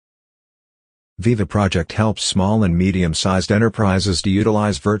VIVA-project helps small and medium-sized enterprises to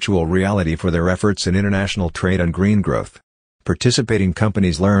utilize virtual reality for their efforts in international trade and green growth. Participating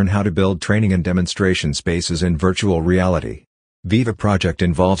companies learn how to build training and demonstration spaces in virtual reality. VIVA-project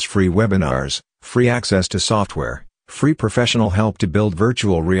involves free webinars, free access to software, free professional help to build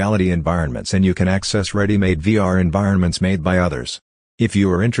virtual reality environments, and you can access ready-made VR environments made by others. If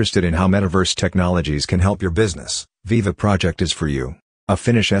you are interested in how metaverse technologies can help your business, VIVA-project is for you. A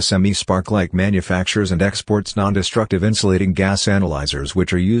Finnish SME Sparklight manufactures and exports non-destructive insulating gas analyzers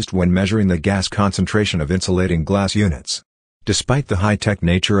which are used when measuring the gas concentration of insulating glass units. Despite the high-tech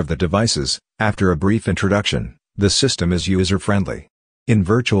nature of the devices, after a brief introduction, the system is user-friendly. In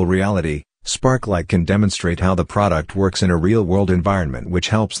virtual reality, Sparklight can demonstrate how the product works in a real-world environment, which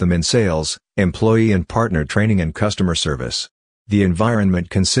helps them in sales, employee and partner training, and customer service. The environment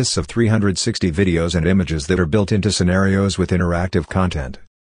consists of 360 videos and images that are built into scenarios with interactive content.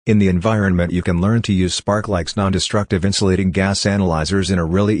 In the environment you can learn to use Sparklight's non-destructive insulating gas analyzers in a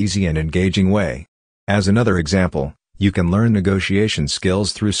really easy and engaging way. As another example, you can learn negotiation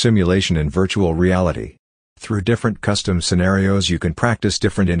skills through simulation in virtual reality. Through different custom scenarios you can practice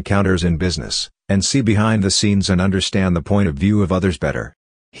different encounters in business, and see behind the scenes and understand the point of view of others better.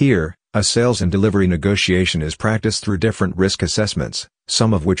 Here, a sales and delivery negotiation is practiced through different risk assessments,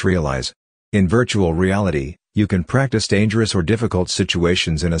 some of which realize. In virtual reality, you can practice dangerous or difficult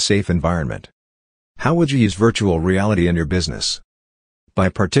situations in a safe environment. How would you use virtual reality in your business? By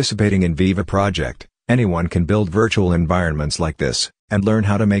participating in VIVA-project, anyone can build virtual environments like this, and learn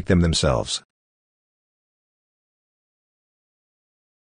how to make them themselves.